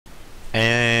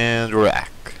And we're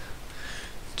back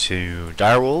to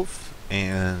DireWolf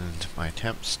and my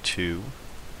attempts to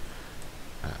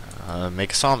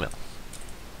make a sawmill,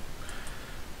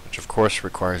 which of course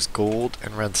requires gold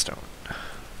and redstone.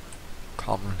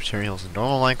 Common materials in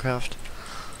normal Minecraft.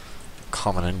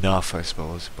 Common enough, I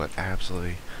suppose, but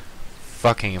absolutely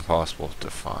fucking impossible to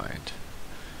find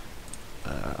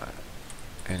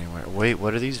anywhere. Wait,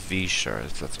 what are these V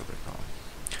shards? That's what they're called.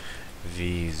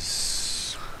 V's.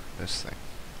 This thing.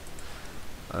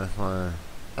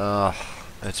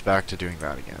 It's back to doing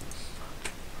that again.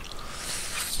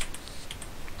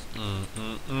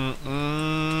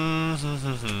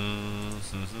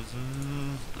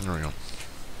 There we go.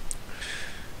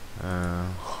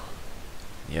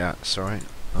 Yeah, sorry.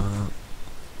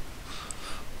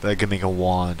 That can make a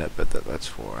wand. I bet that's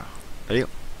for. Ready?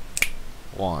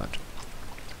 Wand.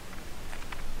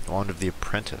 Wand of the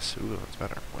Apprentice. Ooh, that's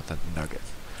better. With a nugget.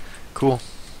 Cool.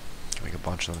 Can make a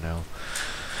bunch of them now.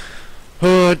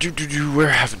 Where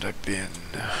haven't I been?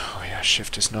 Oh yeah,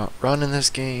 shift is not run in this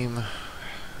game.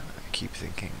 I keep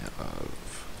thinking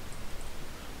of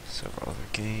several other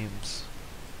games.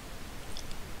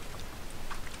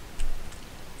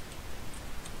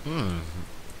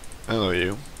 Hello,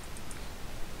 you.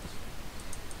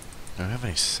 I don't have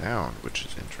any sound, which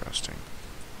is interesting.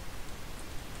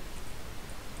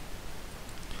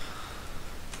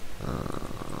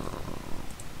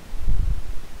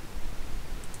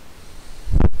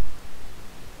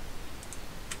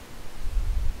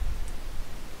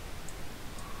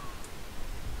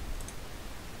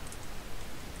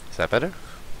 Is that better?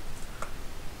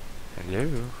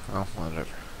 Hello? Oh, whatever.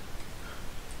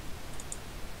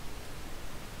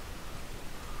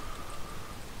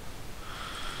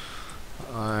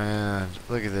 And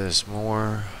look at this,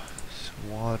 more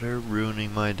water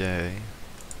ruining my day.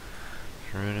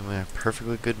 Ruining my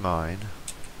perfectly good mind.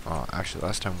 Oh, actually,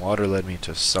 last time water led me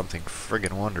to something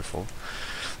friggin' wonderful.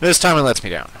 This time it lets me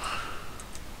down.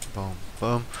 Boom,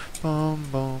 boom, boom,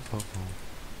 boom, boom, boom.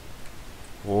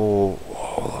 Whoa,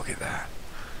 whoa, look at that.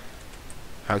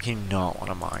 How can you not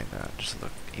want to mine that? Just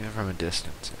look, even from a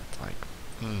distance, it's like,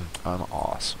 I'm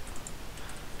awesome.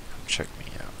 Come check me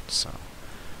out, so.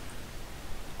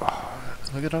 Oh,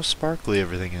 look at how sparkly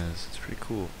everything is. It's pretty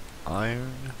cool.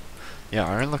 Iron. Yeah,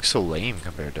 iron looks so lame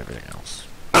compared to everything else.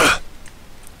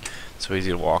 So easy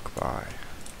to walk by.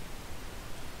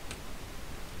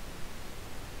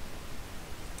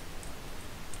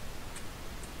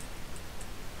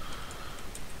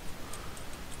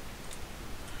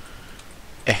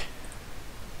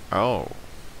 Oh.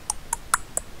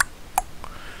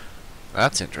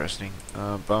 That's interesting.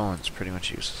 Bone's pretty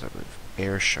much useless, I believe.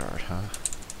 Air shard, huh?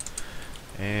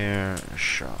 Air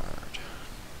shard.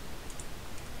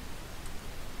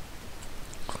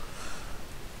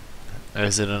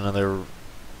 Is it another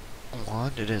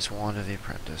wand? It is Wand of the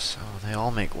Apprentice. Oh, they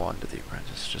all make Wand of the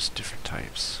Apprentice, just different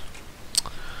types.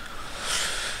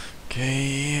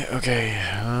 Okay, okay,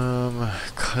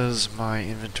 cause my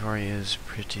inventory is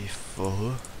pretty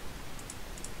full.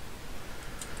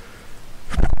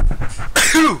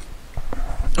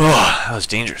 Oh, that was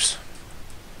dangerous.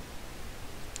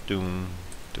 Doom,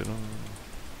 doom.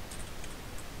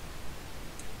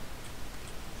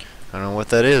 I don't know what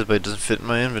that is, but it doesn't fit in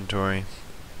my inventory.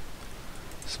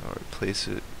 So I'll replace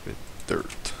it with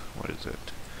dirt. What is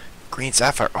it? Green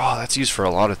sapphire. Oh, that's used for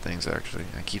a lot of things, actually.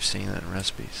 I keep seeing that in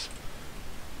recipes.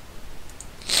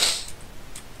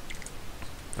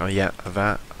 Oh yeah,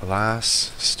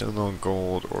 alas, still no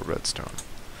gold or redstone.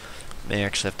 May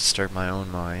actually have to start my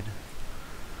own mine.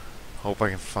 Hope I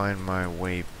can find my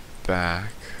way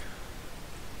back.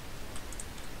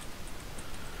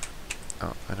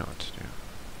 Oh, I know what to do.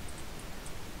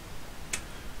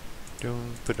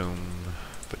 Doom, ba-doom,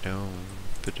 ba-doom,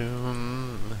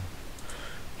 ba-doom.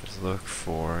 Just look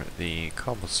for the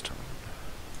cobblestone.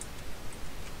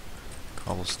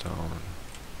 Cobblestone.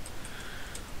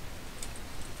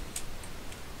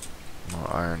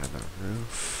 More iron in the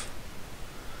roof.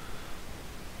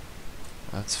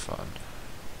 That's fun.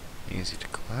 Easy to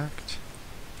collect.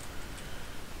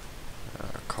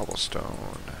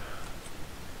 Cobblestone.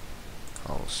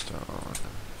 Cobblestone.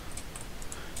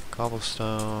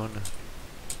 Cobblestone.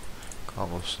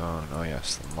 Cobblestone. Oh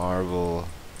yes, the marble.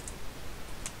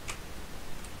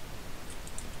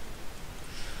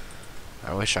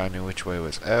 I wish I knew which way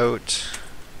was out.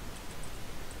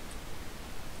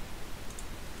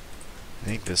 I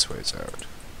think this way's out.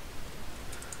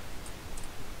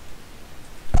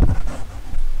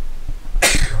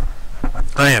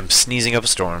 I am sneezing up a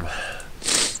storm.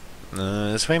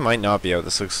 This way might not be out.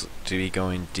 This looks to be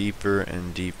going deeper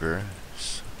and deeper.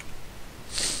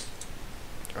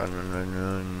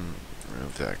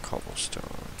 Remove that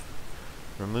cobblestone.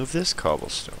 Remove this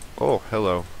cobblestone. Oh,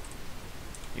 hello.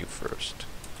 You first.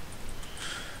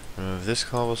 Remove this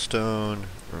cobblestone.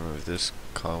 Remove this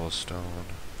cobblestone.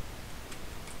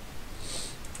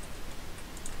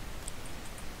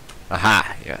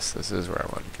 Aha! Yes, this is where I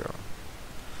want to go.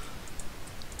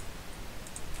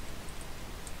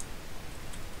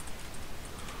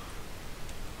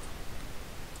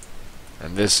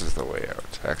 And this is the way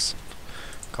out. Excellent.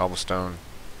 Cobblestone.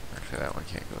 Actually, that one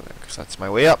can't go there because that's my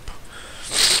way up.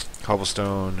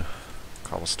 Cobblestone.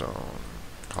 Cobblestone.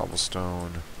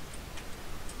 Cobblestone.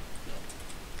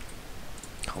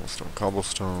 Cobblestone.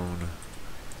 Cobblestone.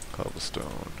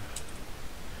 Cobblestone.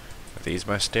 Are these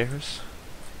my stairs?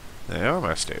 They are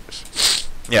my stairs.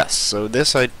 Yes, so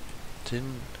this I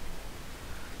didn't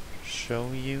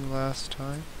show you last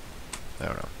time. I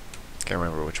don't know. Can't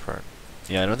remember which part.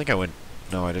 Yeah, I don't think I went.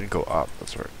 No, I didn't go up.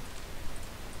 That's right.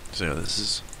 So yeah, this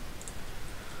is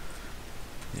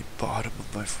the bottom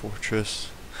of my fortress.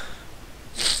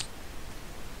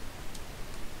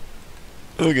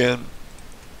 Again.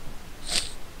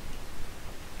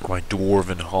 My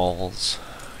dwarven halls.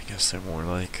 I guess they're more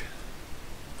like.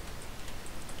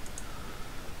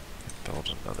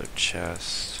 Build another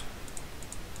chest.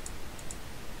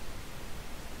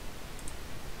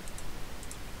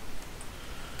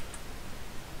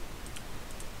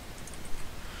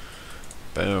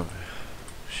 Boom.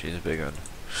 She's a big one.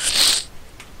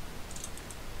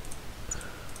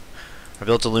 I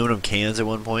built aluminum cans at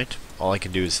one point. All I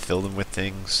can do is fill them with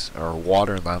things, or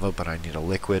water and lava, but I need a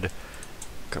liquid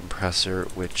compressor,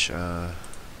 which, or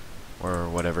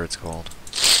whatever it's called.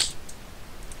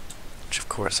 Which of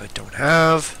course I don't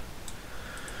have.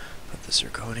 Put the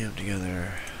zirconium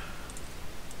together.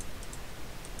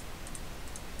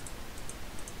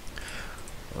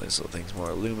 All these little things, more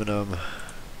aluminum.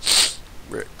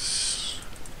 Bricks.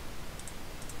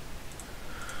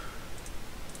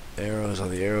 Arrows, all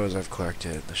the arrows I've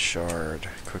collected. The shard.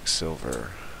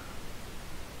 Quicksilver.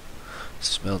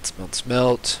 Smelt, smelt,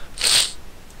 smelt.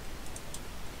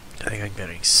 I think I'm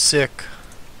getting sick.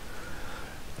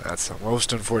 That's the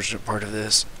most unfortunate part of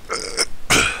this.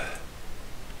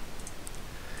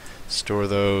 Store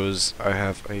those. I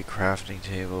have a crafting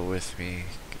table with me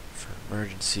for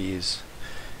emergencies.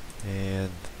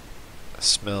 And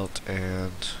smelt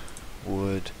and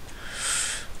wood.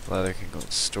 Leather can go in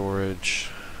storage.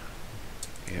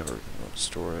 Amber can go in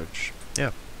storage.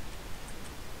 Yeah.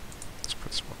 Let's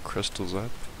put some more crystals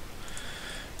up.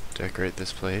 Decorate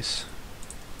this place.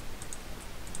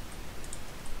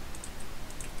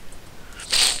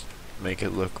 Make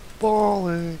it look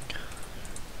balling.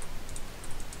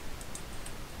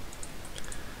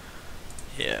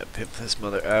 Yeah, pimp this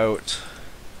mother out.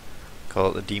 Call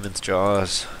it the Demon's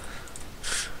Jaws.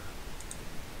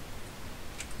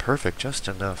 Perfect, just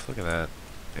enough. Look at that.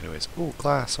 Anyways, ooh,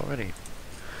 glass already.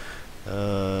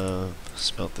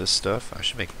 Smelt this stuff. I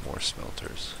should make more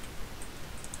smelters.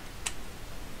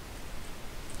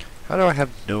 How do I have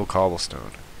no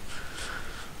cobblestone?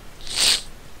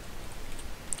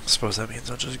 I suppose that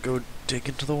means I'll just go dig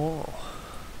into the wall.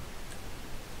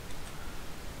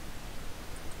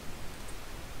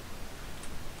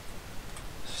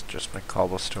 It's just my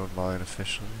cobblestone mine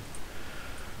officially.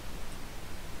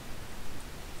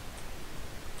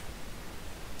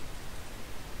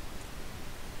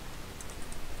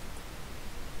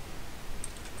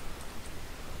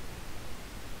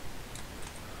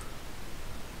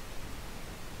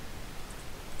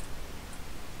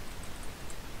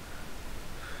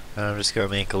 And I'm just going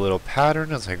to make a little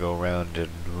pattern as I go round and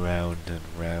round and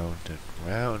round and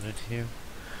round in here.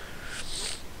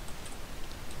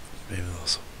 Maybe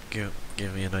this will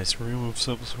give me a nice room of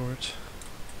some sort.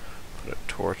 Put a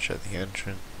torch at the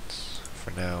entrance.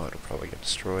 For now, it'll probably get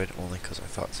destroyed only because I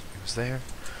thought something was there.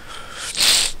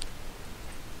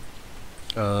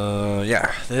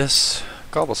 Yeah, this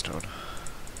cobblestone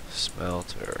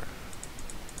smelter.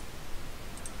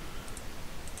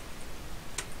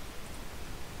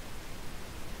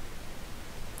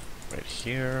 Right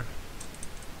here.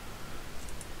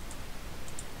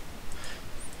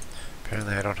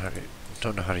 Apparently I don't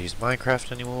know how to use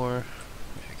Minecraft anymore.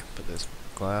 Maybe I can put this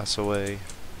glass away.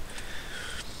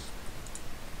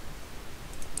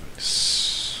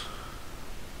 Nice.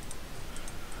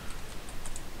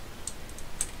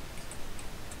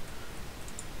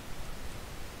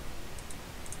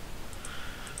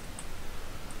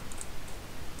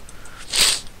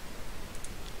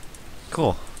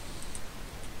 Cool.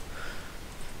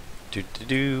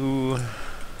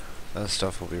 That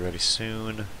stuff will be ready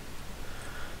soon.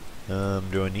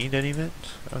 Do I need any of it?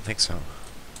 I don't think so.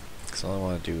 Because all I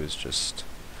want to do is just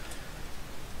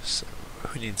So,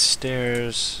 who needs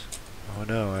stairs? Oh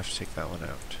no, I have to take that one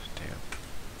out.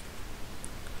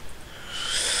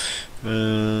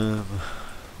 Damn.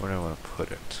 Where do I want to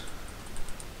put it?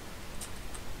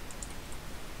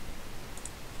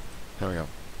 There we go.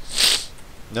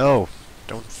 No!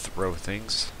 Don't throw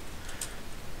things.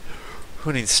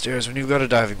 Who needs stairs when you've got a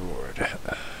diving board?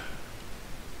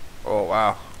 Oh,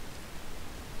 wow.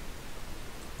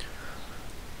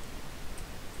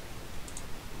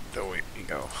 Away we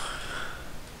go.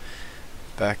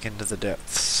 Back into the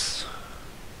depths.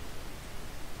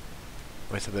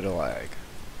 With a bit of lag.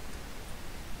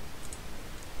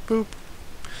 Boop.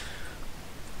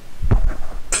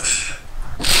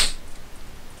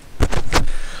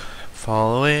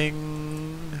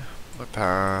 Following my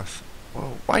path.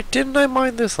 Whoa, why didn't I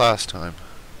mine this last time?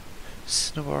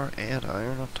 Cinnabar and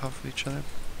iron on top of each other?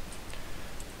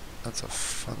 That's a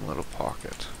fun little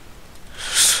pocket.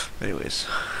 Anyways,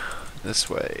 this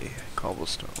way,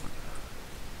 cobblestone.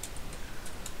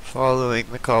 Following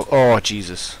the oh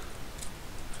Jesus.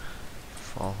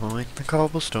 Following the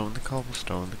cobblestone, the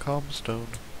cobblestone, the cobblestone.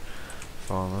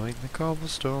 Following the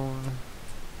cobblestone.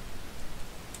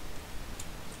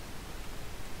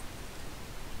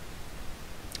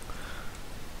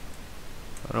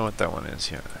 I don't know what that one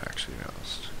is yet, actually, to be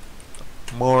honest.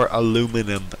 More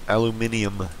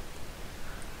aluminium.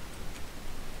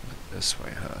 This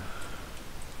way, huh?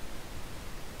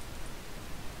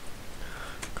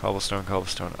 Cobblestone,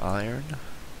 cobblestone, iron.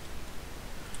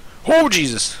 Oh,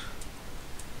 Jesus!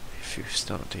 If you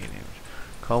still don't take any damage.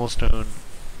 Cobblestone,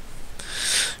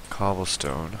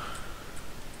 cobblestone.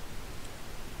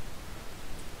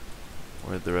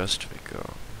 Where'd the rest of it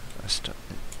go? I still.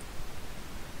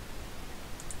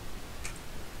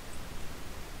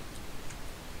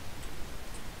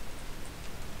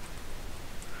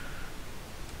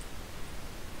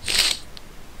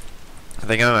 I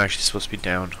think I'm actually supposed to be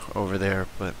down over there,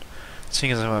 but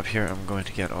seeing as I'm up here, I'm going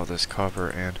to get all this copper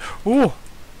and... Ooh!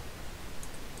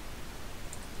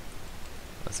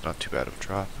 That's not too bad of a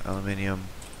drop. Aluminium.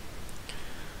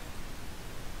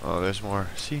 Oh, there's more.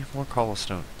 See? More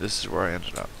cobblestone. This is where I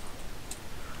ended up.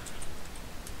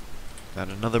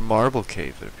 And another marble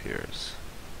cave, it appears.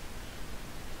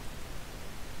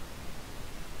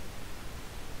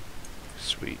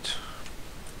 Sweet.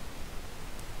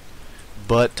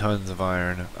 But tons of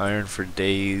iron. Iron for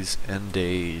days and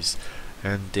days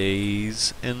and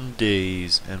days and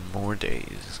days and more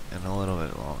days and a little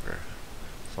bit longer.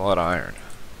 It's a lot of iron.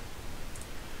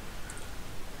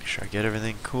 Make sure I get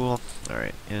everything cool.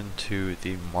 Alright, into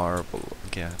the marble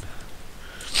again.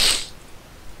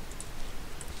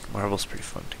 Marble's pretty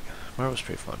fun. Marble's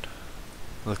pretty fun.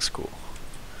 Looks cool.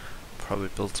 Probably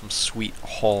build some sweet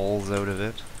halls out of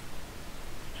it.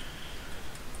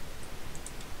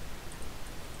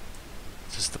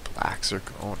 Just the blacks are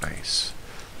oh nice.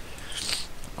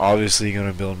 Obviously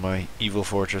gonna build my evil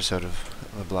fortress out of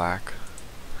the black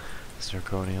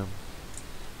zirconium,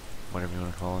 whatever you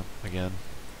want to call it again.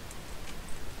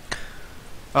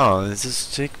 Oh, this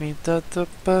is take me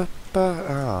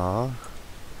ah.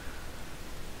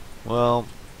 Well,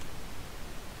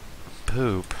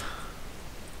 poop.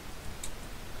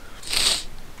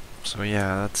 So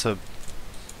yeah, that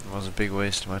was a big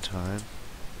waste of my time.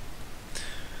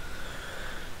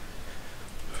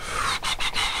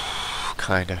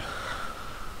 Kinda.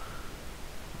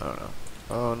 I don't know.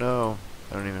 Oh no.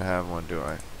 I don't even have one, do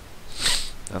I?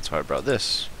 That's why I brought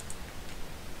this.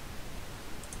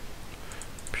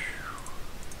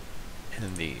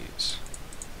 And these.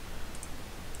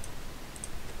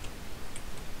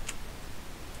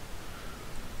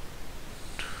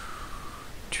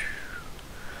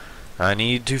 I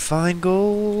need to find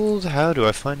gold. How do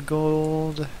I find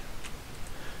gold?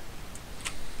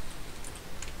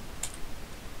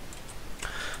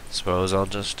 Suppose I'll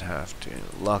just have to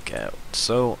luck out.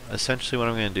 So essentially what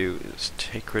I'm going to do is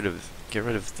get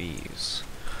rid of these,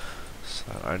 so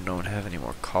that I don't have any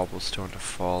more cobblestone to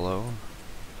follow.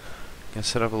 I'm going to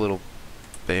set up a little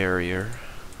barrier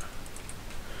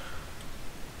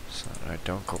so that I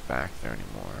don't go back there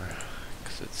anymore,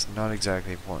 because it's not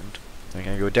exactly important. I'm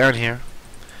going to go down here,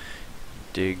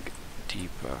 dig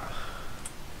deeper,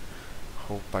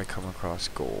 hope I come across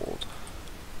gold.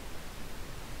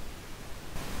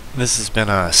 This has been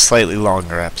a slightly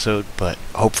longer episode, but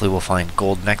hopefully we'll find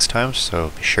gold next time,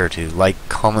 so be sure to like,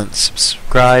 comment,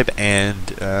 subscribe, and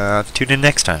tune in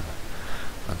next time.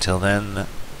 Until then,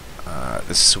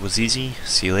 this was easy.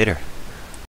 See you later.